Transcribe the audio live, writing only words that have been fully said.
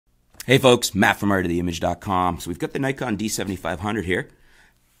Hey folks, Matt from artoftheimage.com. So we've got the Nikon D7500 here.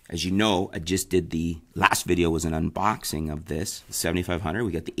 As you know, I just did the last video was an unboxing of this, the 7500.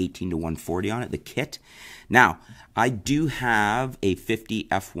 We got the 18-140 on it, the kit. Now, I do have a 50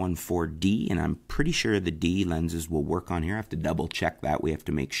 f1.4D, and I'm pretty sure the D lenses will work on here. I have to double check that. We have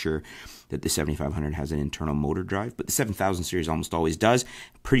to make sure that the 7500 has an internal motor drive, but the 7000 series almost always does.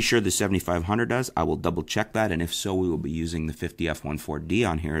 Pretty sure the 7500 does. I will double check that, and if so, we will be using the 50 f1.4D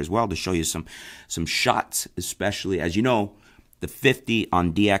on here as well to show you some shots, especially as you know. The 50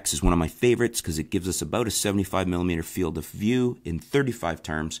 on DX is one of my favorites because it gives us about a 75mm field of view in 35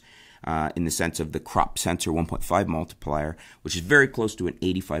 terms in the sense of the crop sensor 1.5 multiplier, which is very close to an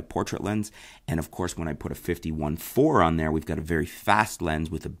 85 portrait lens. And of course, when I put a 50-1.4 on there, we've got a very fast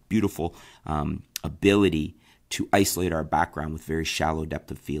lens with a beautiful ability to isolate our background with very shallow depth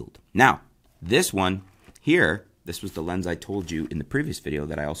of field. Now, this one here, this was the lens I told you in the previous video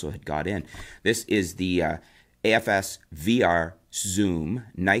that I also had got in. This is the AFS VR Zoom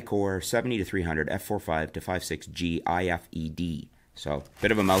Nikon 70-300 f4.5 to 5.6G IFED. So,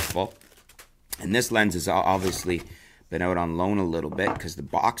 bit of a mouthful. And this lens has obviously been out on loan a little bit because the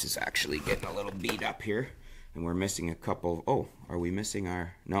box is actually getting a little beat up here. And we're missing a couple. Oh, are we missing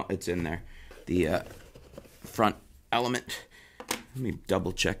our... No, it's in there. The front element. Let me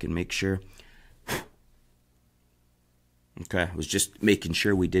double check and make sure. Okay, I was just making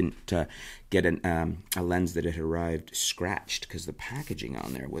sure we didn't get a lens that had arrived scratched because the packaging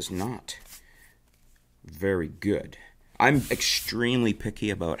on there was not very good. I'm extremely picky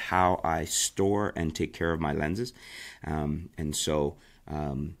about how I store and take care of my lenses, and so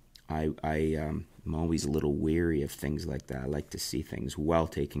I'm always a little weary of things like that. I like to see things well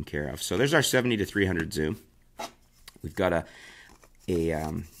taken care of. So there's our 70-300 zoom. We've got a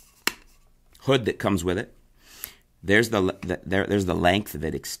hood that comes with it. There's the length of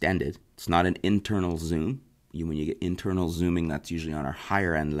it extended. It's not an internal zoom. When you get internal zooming, that's usually on our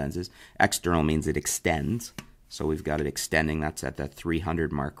higher end lenses. External means it extends. So we've got it extending. That's at that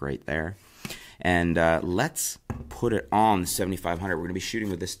 300 mark right there. And let's put it on the 7500. We're going to be shooting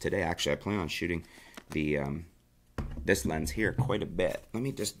with this today. Actually, I plan on shooting the this lens here quite a bit. Let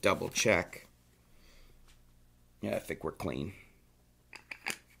me just double check. Yeah, I think we're clean.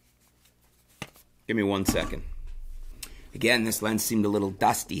 Give me 1 second. Again, this lens seemed a little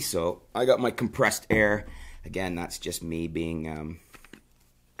dusty, so I got my compressed air. Again, that's just me being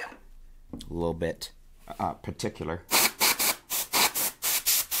a little bit particular.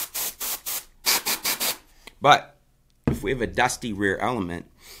 But if we have a dusty rear element,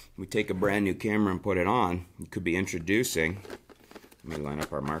 we take a brand new camera and put it on, we could be introducing, let me line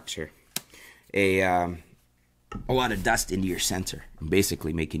up our marks here, a lot of dust into your sensor, and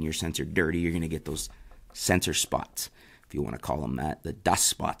basically making your sensor dirty. You're going to get those sensor spots, if you want to call them that, the dust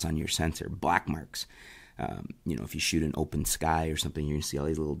spots on your sensor, black marks. You know, if you shoot an open sky or something, you're going to see all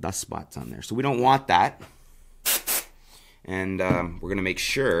these little dust spots on there. So we don't want that. And we're going to make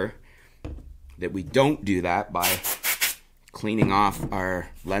sure that we don't do that by cleaning off our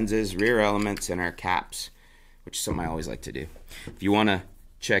lenses, rear elements, and our caps, which is something I always like to do. If you want to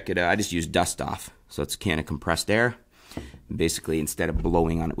check it out, I just use dust off. So it's a can of compressed air. And basically, instead of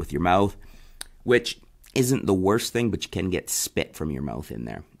blowing on it with your mouth, which isn't the worst thing, but you can get spit from your mouth in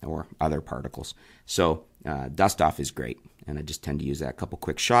there or other particles. So dust off is great, and I just tend to use that. A couple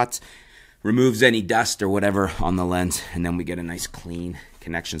quick shots, removes any dust or whatever on the lens, and then we get a nice clean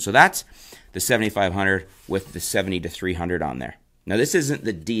connection. So that's the 7500 with the 70-300 on there. Now this isn't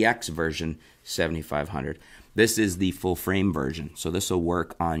the DX version 7500. This is the full frame version. So this will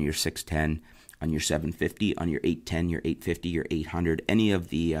work on your 610, on your 750, on your 810, your 850, your 800, any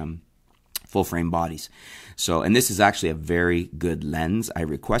of the full frame bodies. So, and this is actually a very good lens. I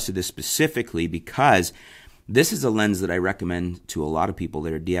requested this specifically because this is a lens that I recommend to a lot of people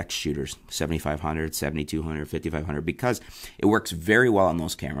that are DX shooters, 7500, 7200, 5500, because it works very well on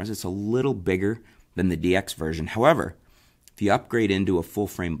those cameras. It's a little bigger than the DX version. However, if you upgrade into a full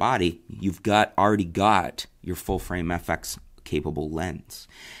frame body, you've already got your full frame FX capable lens.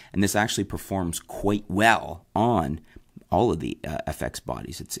 And this actually performs quite well on all of the FX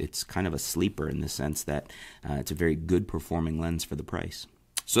bodies. It's kind of a sleeper in the sense that it's a very good performing lens for the price.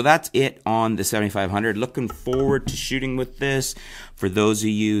 So that's it on the 7500. Looking forward to shooting with this. For those of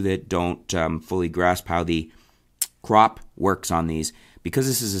you that don't fully grasp how the crop works on these, because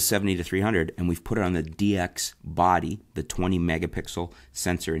this is a 70-300 and we've put it on the DX body, the 20 megapixel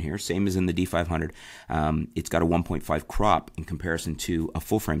sensor in here, same as in the D500, it's got a 1.5 crop in comparison to a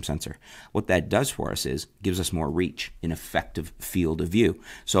full frame sensor. What that does for us is gives us more reach in effective field of view.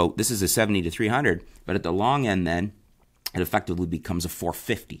 So this is a 70-300, but at the long end then, it effectively becomes a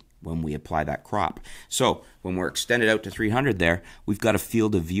 450 when we apply that crop. So when we're extended out to 300 there, we've got a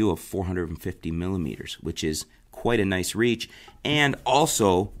field of view of 450 millimeters, which is quite a nice reach, and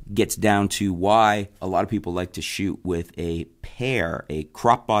also gets down to why a lot of people like to shoot with a pair, a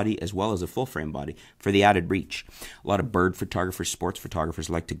crop body as well as a full frame body, for the added reach. A lot of bird photographers, sports photographers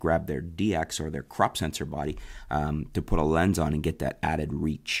like to grab their DX or their crop sensor body to put a lens on and get that added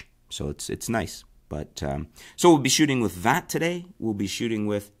reach. So it's nice. But so we'll be shooting with that today. We'll be shooting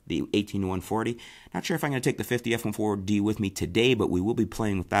with the 18-140. Not sure if I'm going to take the 50 f1.4D with me today, but we will be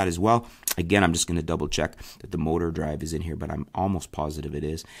playing with that as well. Again, I'm just going to double check that the motor drive is in here, but I'm almost positive it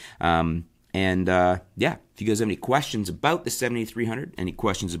is. Yeah, if you guys have any questions about the 70-300, any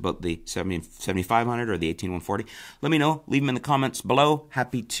questions about the 70-500 or the 18-140, let me know. Leave them in the comments below.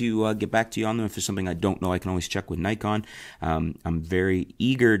 Happy to get back to you on them. If there's something I don't know, I can always check with Nikon. I'm very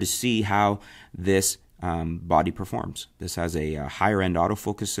eager to see how this body performs. This has a higher end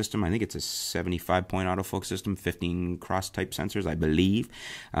autofocus system. I think it's a 75-point autofocus system, 15 cross type sensors, I believe.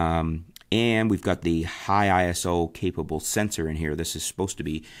 And we've got the high ISO capable sensor in here. This is supposed to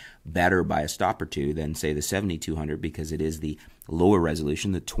be better by a stop or two than, say, the 70-200 because it is the lower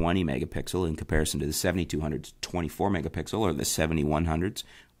resolution, the 20 megapixel, in comparison to the 70-200's 24 megapixel, or the 7100s,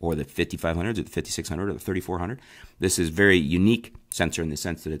 or the 5500s, or the 5600, or the 3400. This is very unique sensor in the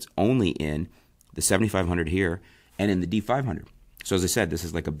sense that it's only in the 7500 here and in the D500. So as I said, this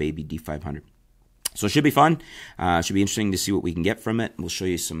is like a baby D500. So it should be fun. Should be interesting to see what we can get from it. We'll show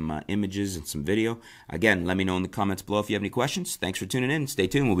you some images and some video. Again, let me know in the comments below if you have any questions. Thanks for tuning in. Stay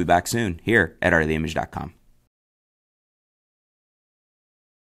tuned. We'll be back soon here at artoftheimage.com.